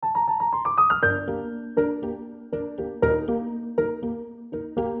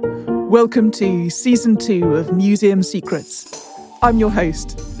Welcome to Season 2 of Museum Secrets. I'm your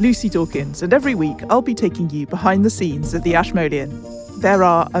host, Lucy Dawkins, and every week I'll be taking you behind the scenes of the Ashmolean. There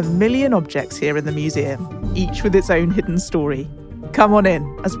are a million objects here in the museum, each with its own hidden story. Come on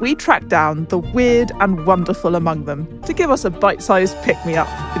in as we track down the weird and wonderful among them to give us a bite-sized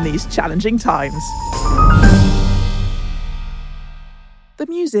pick-me-up in these challenging times. The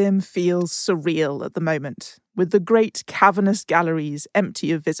museum feels surreal at the moment, with the great cavernous galleries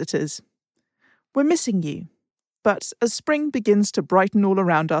empty of visitors. We're missing you, but as spring begins to brighten all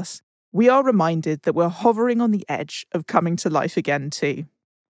around us, we are reminded that we're hovering on the edge of coming to life again too.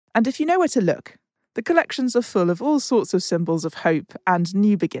 And if you know where to look, the collections are full of all sorts of symbols of hope and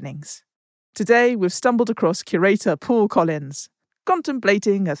new beginnings. Today we've stumbled across curator Paul Collins,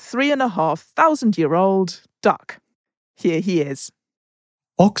 contemplating a 3,500-year-old duck. Here he is.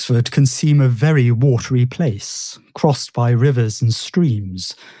 Oxford can seem a very watery place, crossed by rivers and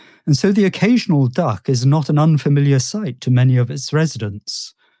streams, and so the occasional duck is not an unfamiliar sight to many of its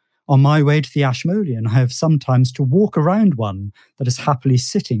residents. On my way to the Ashmolean, I have sometimes to walk around one that is happily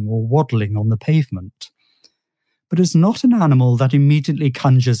sitting or waddling on the pavement. But it is not an animal that immediately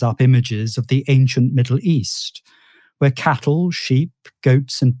conjures up images of the ancient Middle East, where cattle, sheep,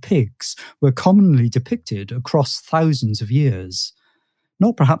 goats and pigs were commonly depicted across thousands of years.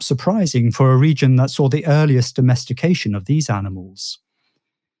 Not perhaps surprising for a region that saw the earliest domestication of these animals.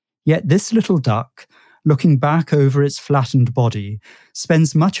 Yet this little duck, looking back over its flattened body,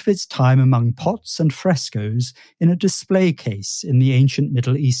 spends much of its time among pots and frescoes in a display case in the ancient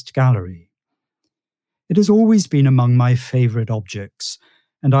Middle East gallery. It has always been among my favourite objects,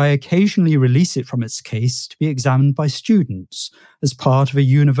 and I occasionally release it from its case to be examined by students as part of a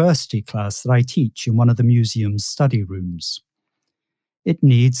university class that I teach in one of the museum's study rooms. It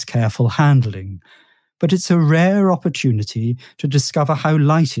needs careful handling, but it's a rare opportunity to discover how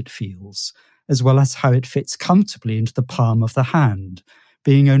light it feels, as well as how it fits comfortably into the palm of the hand,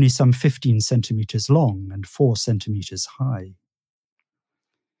 being only some 15 centimetres long and 4 centimetres high.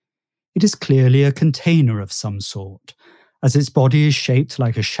 It is clearly a container of some sort, as its body is shaped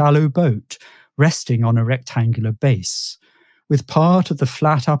like a shallow boat resting on a rectangular base, with part of the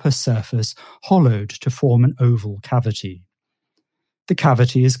flat upper surface hollowed to form an oval cavity. The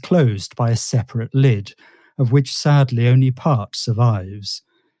cavity is closed by a separate lid, of which sadly only part survives.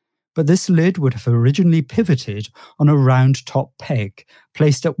 But this lid would have originally pivoted on a round top peg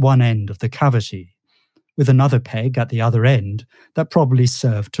placed at one end of the cavity, with another peg at the other end that probably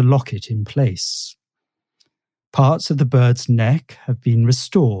served to lock it in place. Parts of the bird's neck have been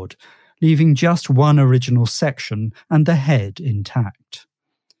restored, leaving just one original section and the head intact.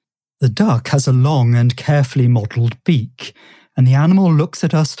 The duck has a long and carefully modelled beak, and the animal looks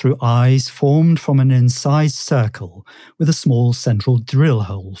at us through eyes formed from an incised circle with a small central drill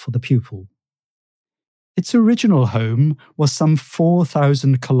hole for the pupil. Its original home was some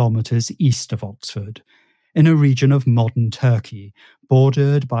 4,000 kilometres east of Oxford, in a region of modern Turkey,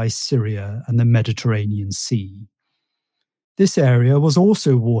 bordered by Syria and the Mediterranean Sea. This area was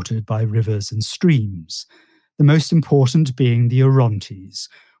also watered by rivers and streams, the most important being the Orontes,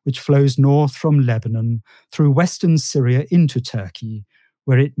 which flows north from Lebanon through western Syria into Turkey,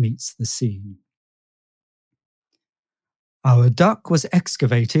 where it meets the sea. Our duck was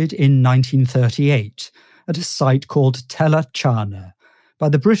excavated in 1938 at a site called Tel Chana by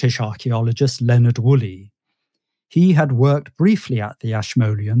the British archaeologist Leonard Woolley. He had worked briefly at the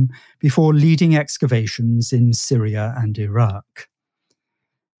Ashmolean before leading excavations in Syria and Iraq.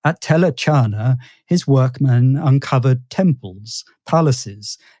 At Tel Chana, his workmen uncovered temples,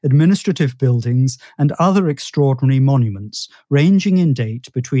 palaces, administrative buildings, and other extraordinary monuments ranging in date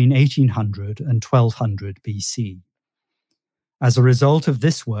between 1800 and 1200 BC. As a result of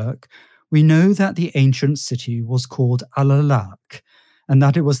this work, we know that the ancient city was called Al-Alaq, and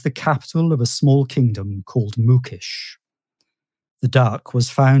that it was the capital of a small kingdom called Mukish. The duck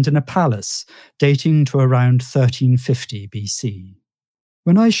was found in a palace dating to around 1350 BC.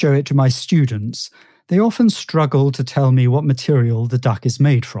 When I show it to my students, they often struggle to tell me what material the duck is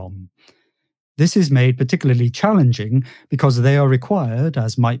made from. This is made particularly challenging because they are required,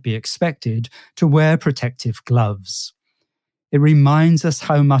 as might be expected, to wear protective gloves. It reminds us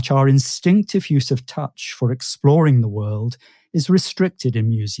how much our instinctive use of touch for exploring the world is restricted in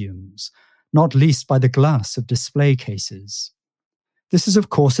museums, not least by the glass of display cases. This is of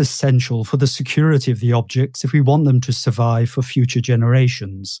course essential for the security of the objects if we want them to survive for future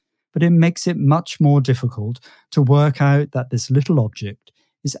generations, but it makes it much more difficult to work out that this little object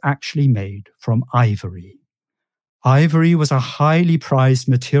is actually made from ivory. Ivory was a highly prized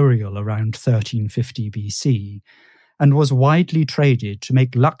material around 1350 BC, and was widely traded to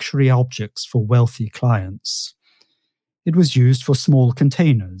make luxury objects for wealthy clients. It was used for small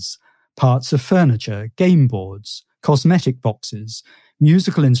containers, parts of furniture, game boards, cosmetic boxes,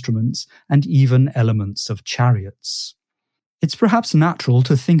 musical instruments, and even elements of chariots. It's perhaps natural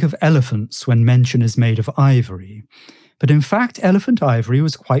to think of elephants when mention is made of ivory, but in fact elephant ivory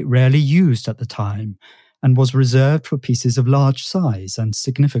was quite rarely used at the time and was reserved for pieces of large size and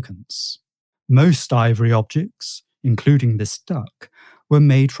significance. Most ivory objects, including this duck, were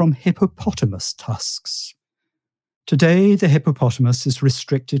made from hippopotamus tusks. Today, the hippopotamus is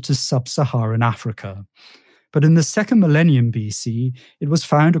restricted to sub-Saharan Africa, but in the 2nd millennium BC, it was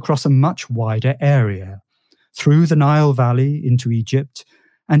found across a much wider area, through the Nile Valley into Egypt,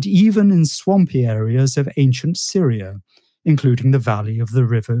 and even in swampy areas of ancient Syria, including the valley of the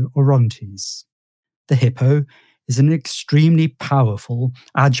river Orontes. The hippo is an extremely powerful,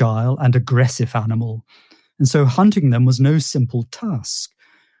 agile, and aggressive animal, and so hunting them was no simple task,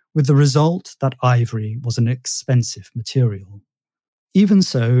 with the result that ivory was an expensive material. Even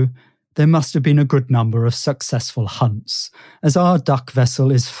so, there must have been a good number of successful hunts, as our duck vessel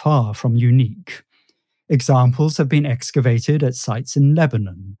is far from unique. Examples have been excavated at sites in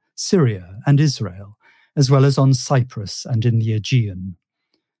Lebanon, Syria, and Israel, as well as on Cyprus and in the Aegean.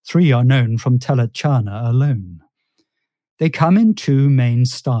 3 are known from Tel Chana alone. They come in 2 main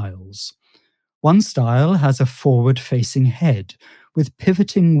styles. One style has a forward-facing head, with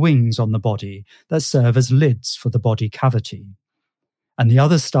pivoting wings on the body that serve as lids for the body cavity. And the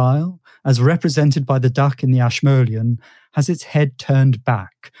other style, as represented by the duck in the Ashmolean, has its head turned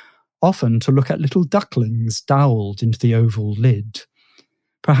back, often to look at little ducklings dowled into the oval lid.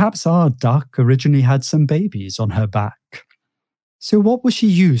 Perhaps our duck originally had some babies on her back. So what was she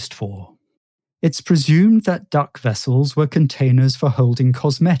used for? It's presumed that duck vessels were containers for holding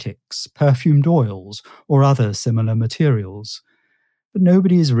cosmetics, perfumed oils, or other similar materials. But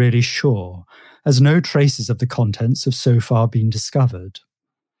nobody is really sure, as no traces of the contents have so far been discovered.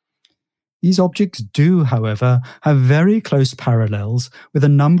 These objects do, however, have very close parallels with a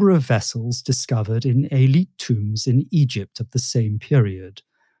number of vessels discovered in elite tombs in Egypt of the same period,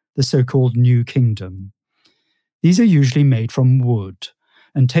 the so-called New Kingdom. These are usually made from wood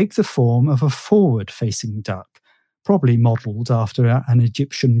and take the form of a forward-facing duck, probably modelled after an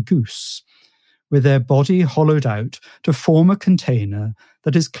Egyptian goose, with their body hollowed out to form a container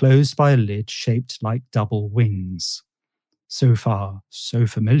that is closed by a lid shaped like double wings. So far, so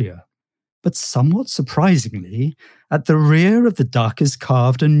familiar. But somewhat surprisingly, at the rear of the duck is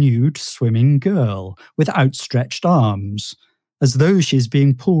carved a nude swimming girl with outstretched arms, as though she is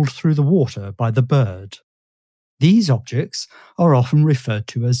being pulled through the water by the bird. These objects are often referred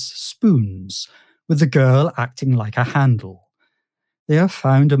to as spoons, with the girl acting like a handle. They are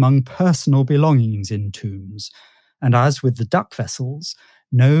found among personal belongings in tombs, and as with the duck vessels,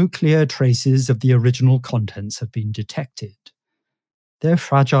 no clear traces of the original contents have been detected. Their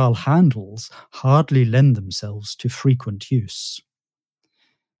fragile handles hardly lend themselves to frequent use.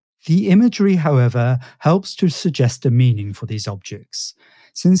 The imagery, however, helps to suggest a meaning for these objects,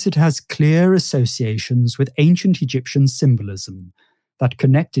 since it has clear associations with ancient Egyptian symbolism that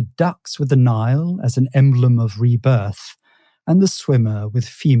connected ducks with the Nile as an emblem of rebirth, and the swimmer with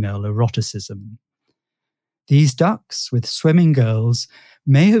female eroticism. These ducks with swimming girls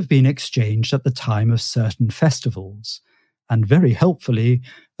may have been exchanged at the time of certain festivals, and very helpfully,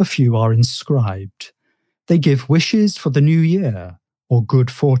 a few are inscribed. They give wishes for the new year or good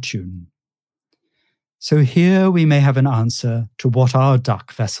fortune. So here we may have an answer to what our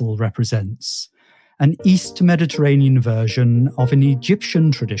duck vessel represents, an East Mediterranean version of an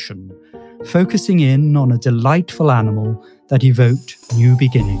Egyptian tradition, focusing in on a delightful animal that evoked new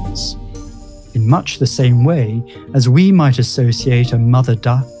beginnings. In much the same way as we might associate a mother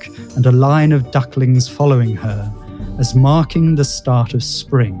duck and a line of ducklings following her as marking the start of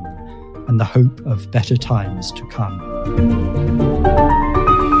spring and the hope of better times to come.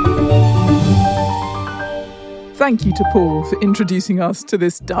 Thank you to Paul for introducing us to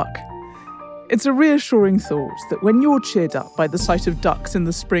this duck. It's a reassuring thought that when you're cheered up by the sight of ducks in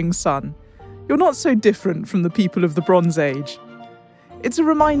the spring sun, you're not so different from the people of the Bronze Age. It's a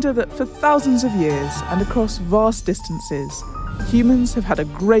reminder that for thousands of years and across vast distances, humans have had a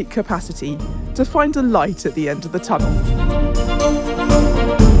great capacity to find a light at the end of the tunnel.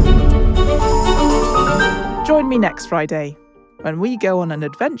 Join me next Friday when we go on an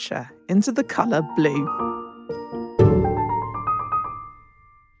adventure into the colour blue.